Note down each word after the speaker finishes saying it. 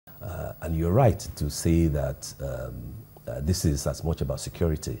And you're right to say that this is as much about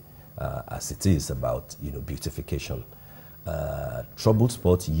security as it is about, beautification. Troubled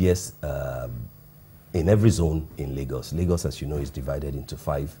spot, yes, in every zone in Lagos. Lagos, as you know, is divided into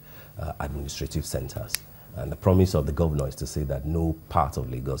 5 administrative centers. And the promise of the governor is to say that no part of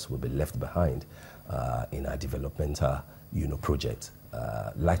Lagos will be left behind in our developmental, project.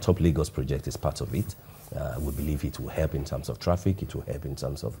 Light Up Lagos project is part of it. We believe it will help in terms of traffic, it will help in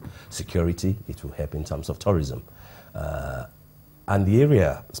terms of security, it will help in terms of tourism. And the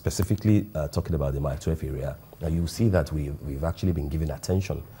area, specifically talking about the Mile 12 area, you see that we've actually been giving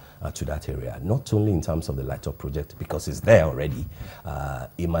attention to that area, not only in terms of the Light Up project, because it's there already.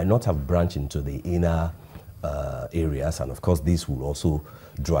 It might not have branched into the inner areas, and of course this will also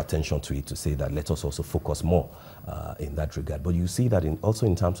draw attention to it to say that let us also focus more in that regard. But you see that also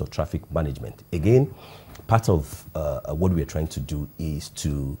in terms of traffic management. Again, part of what we're trying to do is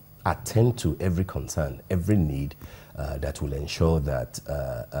to attend to every concern, every need that will ensure that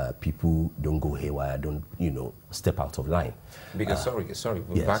people don't go haywire, don't, step out of line. Because, sorry, yes.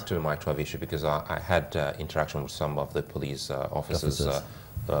 Back to my 12 issue, because I had interaction with some of the police officers.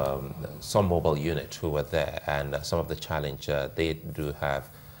 Some mobile unit who were there, and some of the challenge they do have,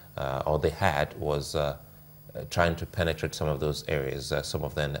 or they had, was trying to penetrate some of those areas. Some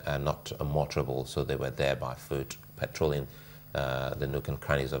of them are not motorable, so they were there by foot, patrolling the nook and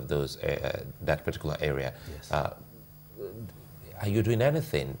crannies of those that particular area. Yes. Are you doing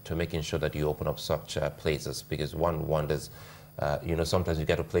anything to making sure that you open up such places? Because one wonders, sometimes you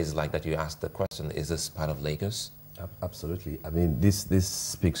get to places like that, you ask the question, is this part of Lagos? Absolutely. I mean, this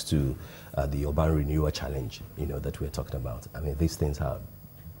speaks to the urban renewal challenge, that we're talking about. I mean, these things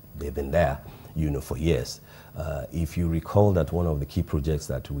they've been there, for years. If you recall that one of the key projects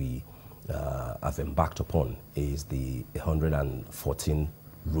that we have embarked upon is the 114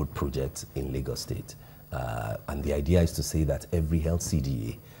 road project in Lagos State. And the idea is to say that every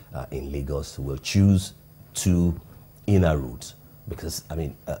LCDA in Lagos will choose 2 inner roads, because, I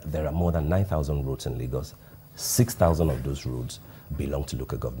mean, there are more than 9,000 roads in Lagos. 6,000 of those roads belong to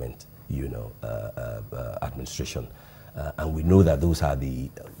local government, administration. And we know that those are the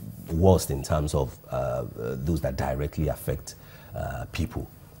worst in terms of those that directly affect people.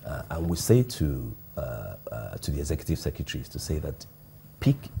 And we say to the executive secretaries to say that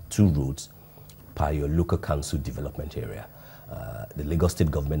pick 2 roads per your local council development area. The Lagos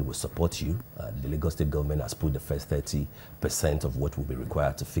State government will support you. The Lagos State government has put the first 30% of what will be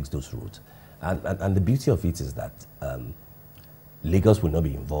required to fix those roads. And the beauty of it is that Lagos will not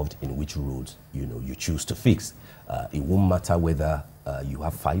be involved in which roads you choose to fix. It won't matter whether you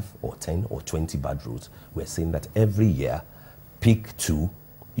have 5 or 10 or 20 bad roads. We're saying that every year, pick 2,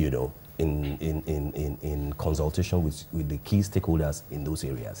 in consultation with the key stakeholders in those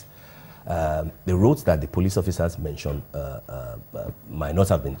areas. The roads that the police officers mentioned might not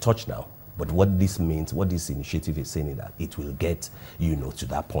have been touched now, but what this means, what this initiative is saying is that it will get, to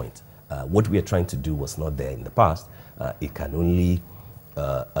that point. What we are trying to do was not there in the past. It can only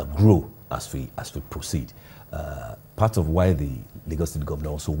grow as we proceed. Part of why the Lagos State governor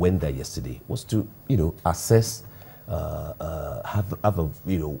also went there yesterday was to, assess, have a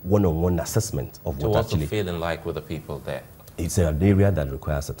one-on-one assessment of what what's actually. the feeling like with the people there? It's an area that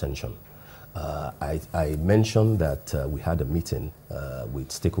requires attention. I mentioned that we had a meeting with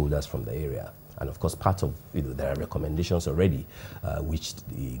stakeholders from the area. And of course, part of, there are recommendations already, which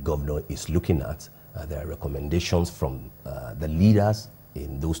the governor is looking at. There are recommendations from the leaders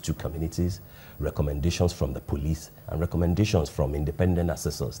in those 2 communities, recommendations from the police, and recommendations from independent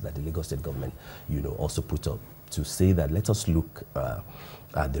assessors that the Lagos State government, also put up to say that let us look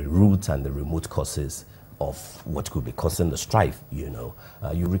at the root and the remote causes of what could be causing the strife, You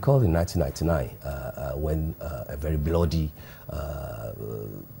recall in 1999 when a very bloody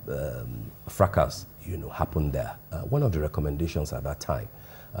fracas, happened there. One of the recommendations at that time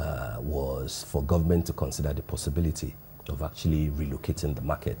was for government to consider the possibility of actually relocating the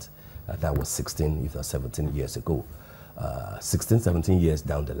market. That was 16, if not 17 years ago. 16, 17 years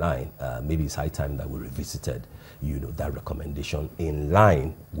down the line, maybe it's high time that we revisited, that recommendation in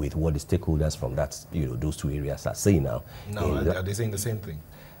line with what the stakeholders from that, those 2 areas are saying now. No, are they saying the same thing?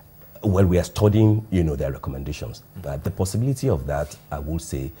 Well, we are studying, their recommendations. But the possibility of that, I will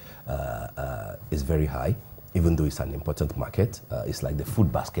say, is very high, even though it's an important market. It's like the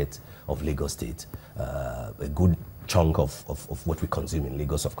food basket of Lagos State. A good chunk of what we consume in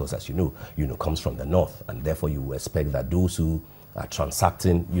Lagos, of course, as you know, comes from the north, and therefore you expect that those who are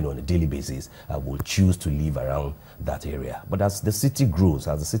transacting, on a daily basis, will choose to live around that area. But as the city grows,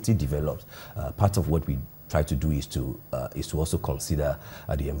 as the city develops, part of what we try to do is to also consider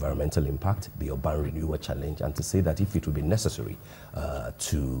the environmental impact, the urban renewal challenge, and to say that if it will be necessary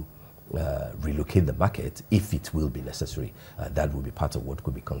to relocate the market, if it will be necessary, that will be part of what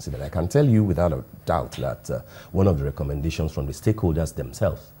could be considered. I can tell you without a doubt that one of the recommendations from the stakeholders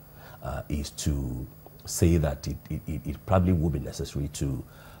themselves is to say that it probably will be necessary to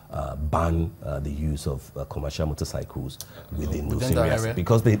ban the use of commercial motorcycles within those areas,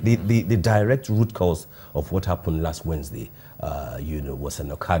 because the direct root cause of what happened last Wednesday, was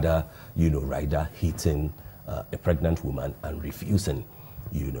an Okada, rider hitting a pregnant woman and refusing,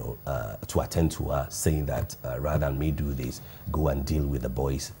 to attend to her, saying that rather than me do this, go and deal with the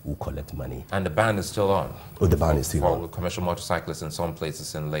boys who collect money. And the ban is still on. Oh, the ban is still on. For commercial motorcyclists in some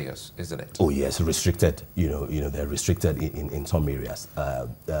places in Lagos, isn't it? Oh yes, restricted. They're restricted in some areas.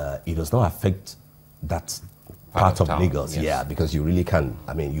 It does not affect that part of Lagos. Yes. Yeah, because you really can.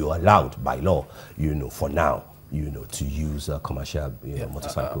 I mean, you're allowed by law, for now, to use commercial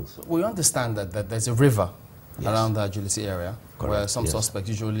motorcycles. We understand that there's a river around the Agility area. Correct. Where some suspects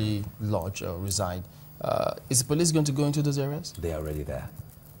usually lodge or reside. Is the police going to go into those areas? They are already there.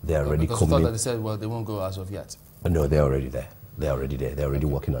 They are already coming. Because I thought that they said, well, they won't go as of yet. No, they're already there. They're already there. They're already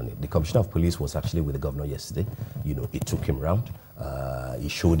working on it. The Commissioner of Police was actually with the governor yesterday. He took him around. He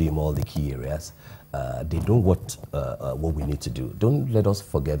showed him all the key areas. They know what we need to do. Don't let us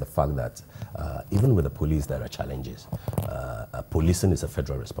forget the fact that even with the police, there are challenges. Policing is a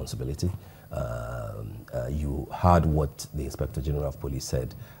federal responsibility. You heard what the Inspector General of Police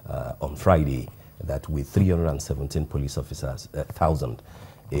said on Friday, that with 317 police officers, 1,000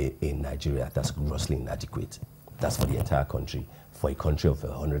 in Nigeria, that's grossly inadequate. That's for the entire country. For a country of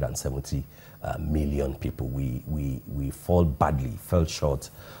 170 million people, we fell short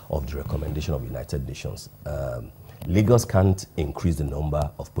of the recommendation of United Nations. Lagos can't increase the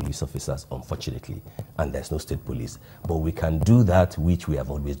number of police officers, unfortunately, and there's no state police. But we can do that which we have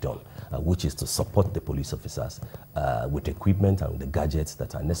always done, which is to support the police officers with equipment and with the gadgets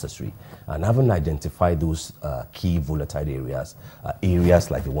that are necessary. And having identified those key volatile areas, areas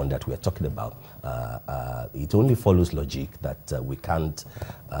like the one that we're talking about, it only follows logic that we can't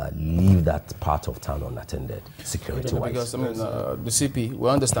leave that part of town unattended, security-wise. Because, I mean, the CP, we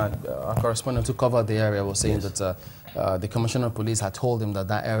understand, our correspondent who covered the area was saying that the Commissioner of Police had told him that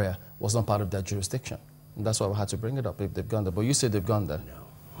that area was not part of their jurisdiction. And that's why we had to bring it up if they've gone there. But you said they've gone there.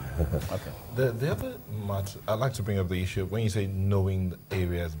 No. Okay. The other matter, I'd like to bring up the issue, when you say knowing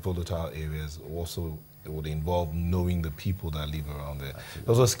areas, volatile areas, also it would involve knowing the people that live around there. Absolutely.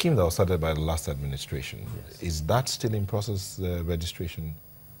 There was a scheme that was started by the last administration. Yes. Is that still in process, registration?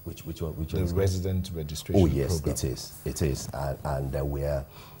 Which one? The resident registration program. Oh yes, it is. And we're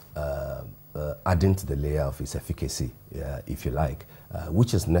adding to the layer of its efficacy, if you like,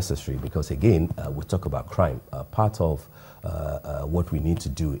 which is necessary because, again, we talk about crime. Part of what we need to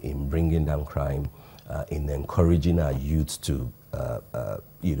do in bringing down crime, in encouraging our youth to,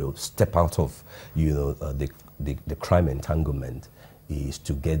 step out of, the crime entanglement, is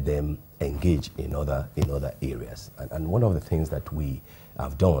to get them engaged in other areas. And one of the things that we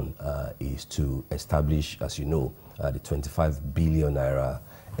have done is to establish, as you know, the 25 billion naira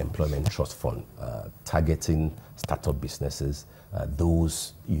employment trust fund, targeting startup businesses,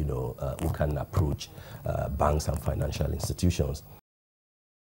 those who can approach banks and financial institutions